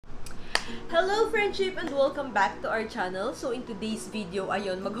Hello friendship and welcome back to our channel. So in today's video,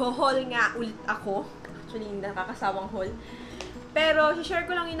 ayun, magho-haul nga ulit ako. Actually, nakakasawang haul. Pero, share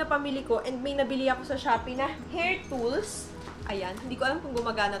ko lang yung napamili ko and may nabili ako sa Shopee na hair tools. Ayan, hindi ko alam kung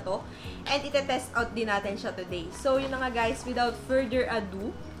gumagana to. And ite-test out din natin siya today. So, yun na nga guys, without further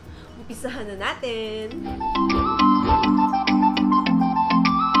ado, umpisahan na natin.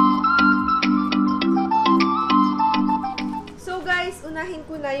 Guys, unahin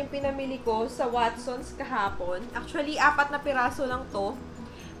ko na yung pinamili ko sa Watsons kahapon. Actually, 4 na piraso lang to.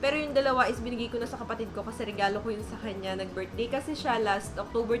 Pero yung dalawa is binigay ko na sa kapatid ko kasi regalo ko yun sa kanya. Nag-birthday kasi siya last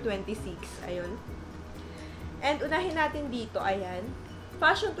October 26. Ayun. And unahin natin dito, ayan.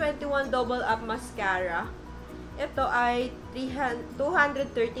 Fashion 21 Double Up Mascara. Ito ay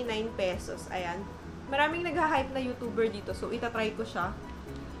 239 pesos. Ayan. Maraming nagha-hype na YouTuber dito. So, itatry ko siya.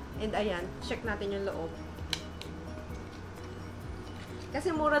 And ayan, check natin yung loob. Kasi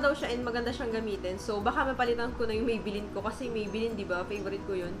mura daw siya and maganda siyang gamitin. So, baka mapalitan ko na yung Maybelline ko. Kasi Maybelline, di ba? Favorite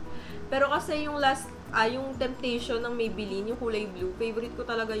ko yun. Pero kasi yung yung Temptation ng Maybelline, yung kulay blue, favorite ko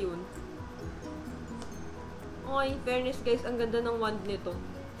talaga yun. Okay, fairness guys, ang ganda ng wand nito.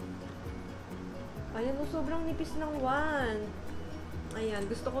 Ayan, sobrang nipis ng wand. Ayan,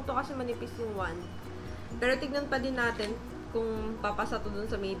 gusto ko to kasi manipis yung wand. Pero tignan pa din natin kung papasa to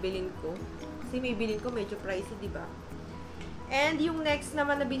dun sa Maybelline ko. Kasi Maybelline ko medyo pricey, di ba? And yung next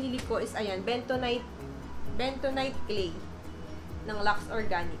naman na binili ko is, ayan, Bentonite Clay ng Lux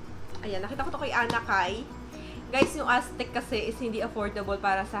Organic. Ayan, nakita ko to kay Ana Kai. Guys, yung Aztec kasi is hindi affordable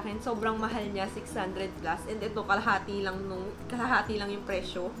para sa akin. Sobrang mahal niya, 600 plus. And ito, kalahati lang yung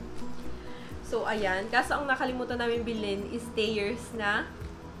presyo. So, ayan. Kaso ang nakalimutan namin bilhin is Thayers na,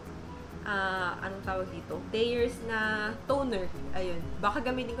 anong tawag dito? Thayers na toner. Ayun. Baka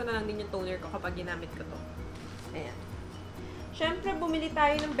gamitin ko na lang din yung toner ko kapag ginamit ko to. Ayan. Siyempre, bumili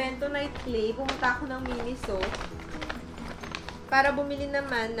tayo ng Bentonite Clay. Pumunta ako ng Miniso para bumili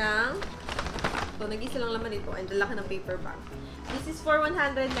naman ng ito, nag-isa lang laman ito and laki ng paper bag. This is for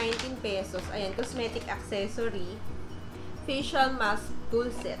 119 pesos. Ayan, cosmetic accessory. Facial mask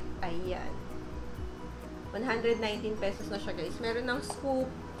tool set. Ayan. 119 pesos na siya, guys. Meron ng scoop.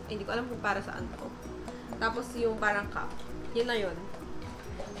 Hindi ko alam kung para saan to. Tapos yung parang cup. Yun na yun.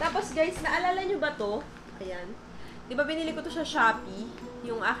 Tapos, guys, naalala nyo ba to? Ayan. Diba binili ko to sa Shopee,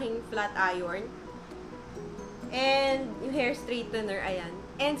 yung aking flat iron. And yung hair straightener, ayan.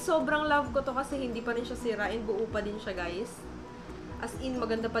 And sobrang love ko to kasi hindi pa rin siya sira and buo pa din siya, guys. As in,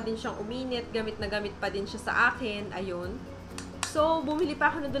 maganda pa din siyang uminit, gamit na gamit pa din siya sa akin, ayun. So, bumili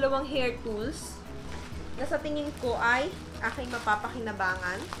pa ako ng 2 hair tools na sa tingin ko ay aking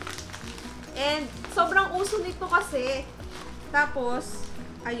mapapakinabangan. And sobrang uso nito kasi. Tapos,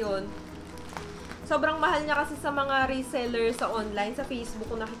 ayun. Sobrang mahal niya kasi sa mga reseller sa online, sa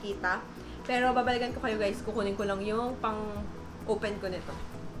Facebook ko nakikita. Pero babalikan ko kayo guys, kukunin ko lang yung pang-open ko nito.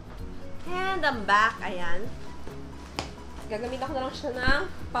 And I'm back, ayan. Gagamit ako na lang siya ng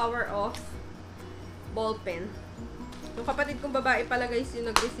Power Off ball pen. Yung kapatid kong babae pala guys yung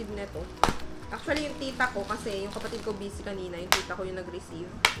nag-receive nito. Actually yung tita ko kasi yung kapatid ko busy kanina, yung tita ko yung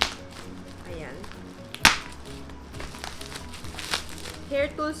nag-receive. Ayan.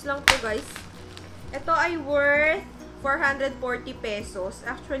 Hair tools lang to guys. Ito ay worth 440 pesos.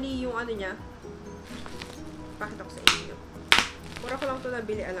 Actually, yung ano niya, pakita ko sa inyo. Mura ko lang ito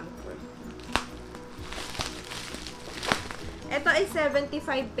nabili, alam ko. Ito ay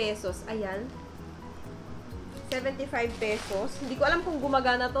 75 pesos. Ayan. 75 pesos. Hindi ko alam kung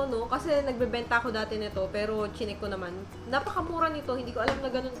gumagana to, no? Kasi nagbebenta ako dati nito, pero chinek ko naman. Napakamura nito. Hindi ko alam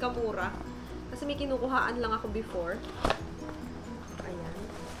na ganun kamura. Kasi may kinukuhaan lang ako before.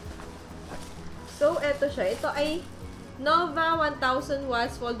 So, eto siya. Ito ay Nova 1000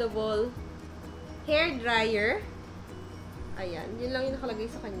 watts foldable hair dryer. Ayan. Yun lang yung nakalagay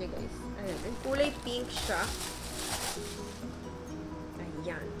sa kanya, guys. Ayan. And kulay pink siya.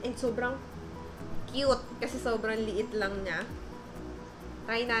 Ayan. And sobrang cute kasi sobrang liit lang niya.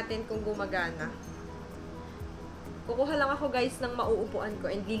 Try natin kung gumagana. Kukuha lang ako, guys, ng mauupuan ko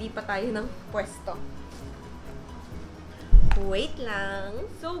and lilipat tayo ng pwesto. Wait lang.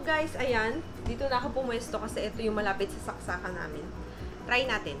 So, guys, ayan. Dito na ako pumwesto kasi ito yung malapit sa saksakan namin. Try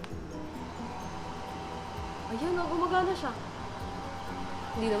natin. Ayan, gumagana siya.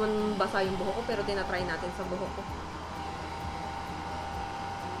 Hindi naman basa yung buhok ko, pero tinatry natin sa buhok ko.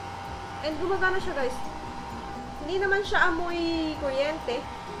 And gumagana siya, guys. Hindi naman siya amoy kuryente.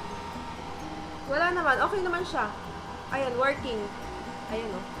 Wala naman. Okay naman siya. Ayan, working. Ayan,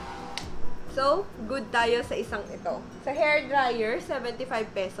 oh. So, good tayo sa isang ito. Sa hair dryer, 75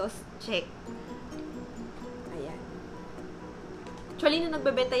 pesos. Check. Ayan. Actually, nung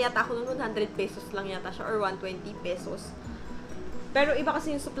nagbebenta yata ako nung 100 pesos lang yata siya or 120 pesos. Pero iba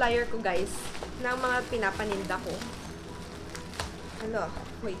kasi yung supplier ko, guys, ng mga pinapaninda ko. Hello,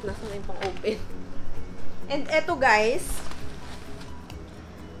 wait, nasa na yung pang-open. And eto, guys,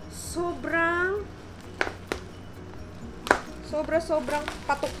 sobrang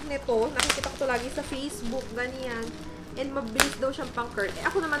patok nito. Nakikita ko to lagi sa Facebook, ganyan. And mabilis daw siyang pang-curl.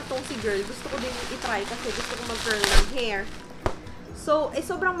 Ako naman tong si girl, gusto ko din i-try kasi gusto ko mag-curl ng hair. So,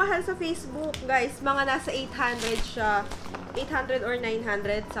 sobrang mahal sa Facebook, guys. Mga nasa 800 siya. 800 or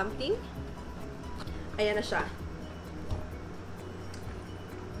 900 something. Ayan na siya.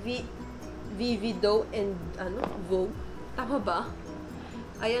 Vivido and Vogue. Tama ba?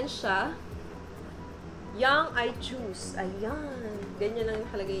 Ayan siya. Young I choose. Ayan. Ganyan lang yung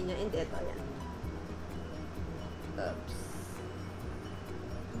nakalagay niya. And eto, ayan. Oops.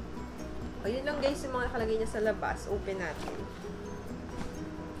 Ayun lang, guys, yung mga nakalagay niya sa labas. Open natin.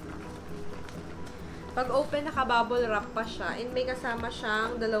 Pag open, naka-bubble wrap pa siya. And may kasama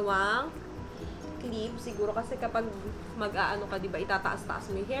siyang dalawang clip. Siguro kasi kapag mag-aano ka, diba,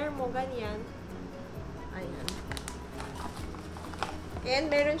 itataas-taas mo yung hair mo, ganyan. Ayan. And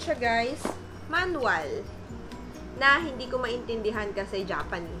meron siya, guys, manual. Na hindi ko maintindihan kasi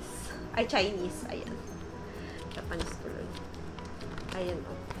Japanese. Ay, Chinese. Ayan. Japanese tuloy. Ayan,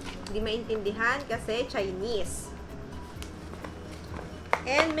 o. Hindi maintindihan kasi Chinese.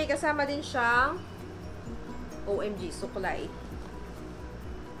 And may kasama din siyang OMG, suklay.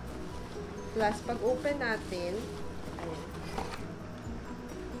 Plus, pag open natin, ayan.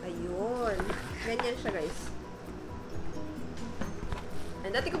 Ayun. Ganyan siya, guys.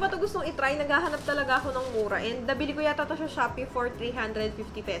 And dati ko pa ito gustong itry. Naghahanap talaga ako ng mura. And nabili ko yata ito sa Shopee for 350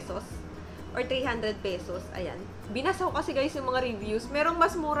 pesos. Or 300 pesos. Ayan. Binasa ko kasi, guys, yung mga reviews. Merong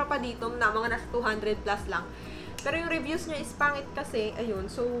mas mura pa dito na mga nasa 200 plus lang. Pero yung reviews niya is pangit kasi. Ayun.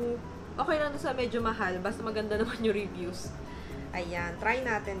 So, okay lang sa medyo mahal. Basta maganda naman yung reviews. Ayan. Try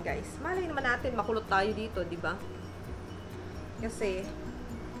natin, guys. Malay naman natin. Makulot tayo dito, diba? Kasi,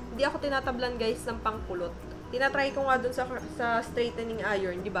 hindi ako tinatablan, guys, ng pangkulot. Tinatry ko nga dun sa straightening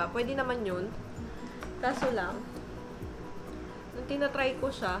iron, diba? Pwede naman yun. Kaso lang, nung tinatry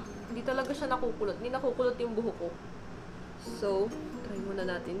ko siya, hindi talaga siya nakukulot. Hindi nakukulot yung buhok ko. So, try muna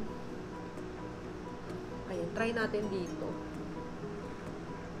natin. Ayan, try natin dito.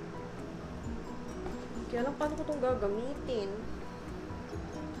 Kaya lang, paano ko itong gagamitin?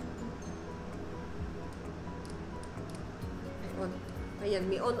 Ayan,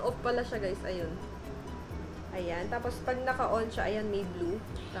 may on-off pala siya, guys. Ayun. Ayan. Tapos, pag naka-on siya, ayan, may blue.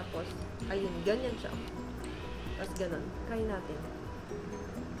 Tapos, ayun, ganyan siya. Tapos, ganun. Try natin.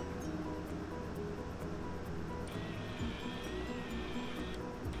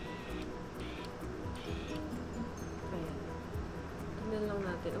 Ayan. Tingnan lang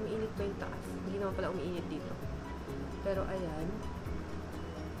natin. Umiinit pa yung taas. Hindi naman pala umiinit dito. Pero, ayan.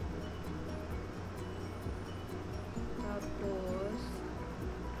 Tapos,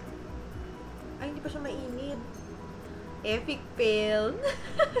 ay, hindi pa siya mainit. Epic fail.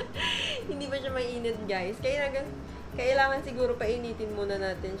 Hindi pa siya mainit, guys. Kailangan siguro painitin muna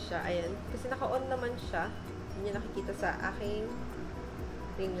natin siya. Ayan. Kasi naka-on naman siya. Hindi niya nakikita sa aking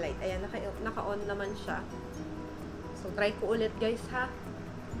ring light. Ayan, naka-on naman siya. So, try ko ulit, guys, ha.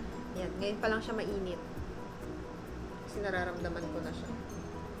 Ayan. Ngayon pa lang siya mainit. Kasi nararamdaman ko na siya.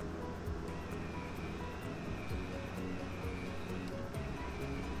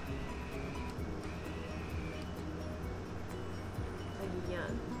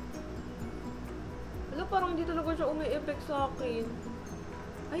 Ayan. Wala, parang hindi talaga siya umi-effect sa akin.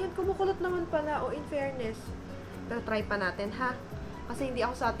 Ayan, kumukulot naman pala. O, in fairness. Pero try pa natin, ha? Kasi hindi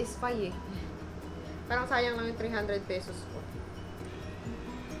ako satisfy, eh. Parang sayang lang yung 300 pesos ko.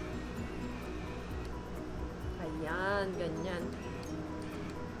 Ayan, ganyan.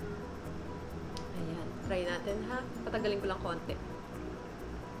 Ayan, try natin, ha? Patagalin ko lang konti.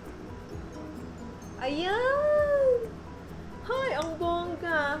 Ayan! Hi, ang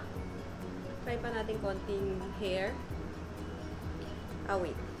bongga! Try pa natin konting hair. Ah,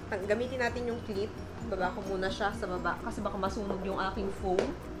 wait. Gamitin natin yung clip. Baba ko muna siya sa baba kasi baka masunog yung aking foam.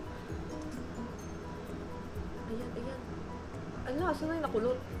 Ayan, ayan. Ala, saan na yung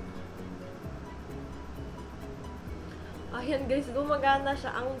nakulot? Ayan, guys. Gumagana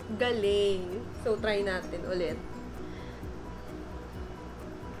siya. Ang galing. So, try natin ulit.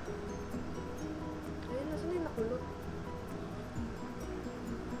 Ayan, saan na yung nakulot?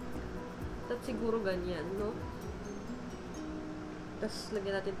 At siguro ganyan, no? Tapos,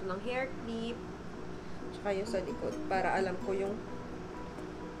 lagyan natin ito ng hair clip. Tsaka yung sa likod. Para alam ko yung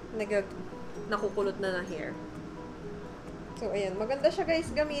nakukulot na hair. So, ayan. Maganda siya,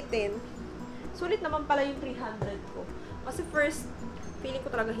 guys, gamitin. Sulit naman pala yung 300 ko. Kasi first, feeling ko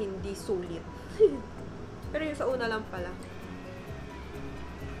talaga hindi sulit. Pero yung sa una lang pala.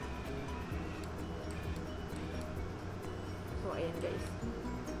 So, ayan, guys.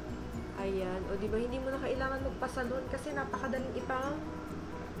 Ayan. O, diba, hindi mo na kailangan magpasalon kasi napakadaling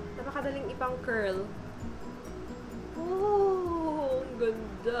ipang curl. Oh, ang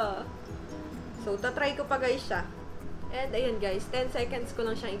ganda. So, tatry ko pa, guys, siya. And, ayan, guys. 10 seconds ko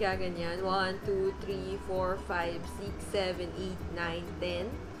lang siyang igaganyan. 1, 2, 3, 4, 5, 6, 7, 8, 9, 10.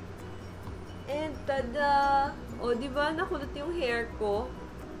 And, tada! O, diba, nakulot yung hair ko.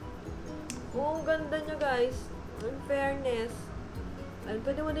 Oh, ang ganda niya, guys. In fairness. And,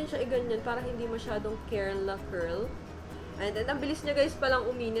 pwede mo din siya iganyan para hindi masyadong curl na curl. And, ang bilis niya, guys,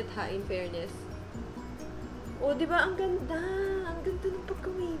 palang uminit, ha, in fairness. O, diba, ang ganda. Ang ganda ng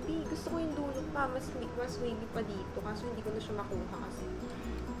pagka-wavy. Gusto ko yung dulo pa. Mas wavy pa dito. Kaso hindi ko na siya makuha kasi.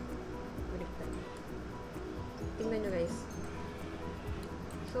 Baliktad. Tingnan nyo, guys.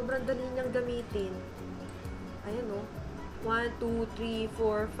 Sobrang dali niyang gamitin. Ayan, o. 1, 2, 3,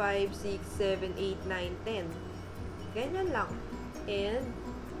 4, 5, 6, 7, 8, 9, 10. Ganyan lang. And,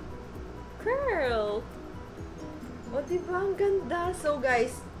 curl! O, diba? Ang ganda. So,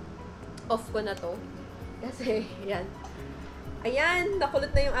 guys, off ko na to. Kasi, yan. Ayan,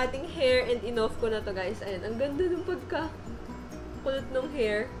 nakulot na yung ating hair and in-off ko na to, guys. Ayan, ang ganda ng pagka-kulot ng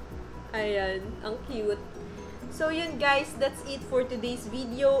hair. Ayan, ang cute. So, yun, guys. That's it for today's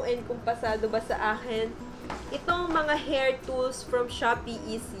video. And kung pasado ba sa akin, itong mga hair tools from Shopee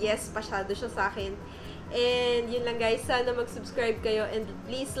is yes, pasado siya sa akin. And yun lang, guys. Sana mag-subscribe kayo and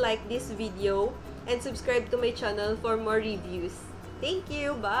please like this video and subscribe to my channel for more reviews. Thank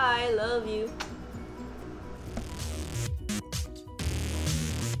you. Bye. Love you.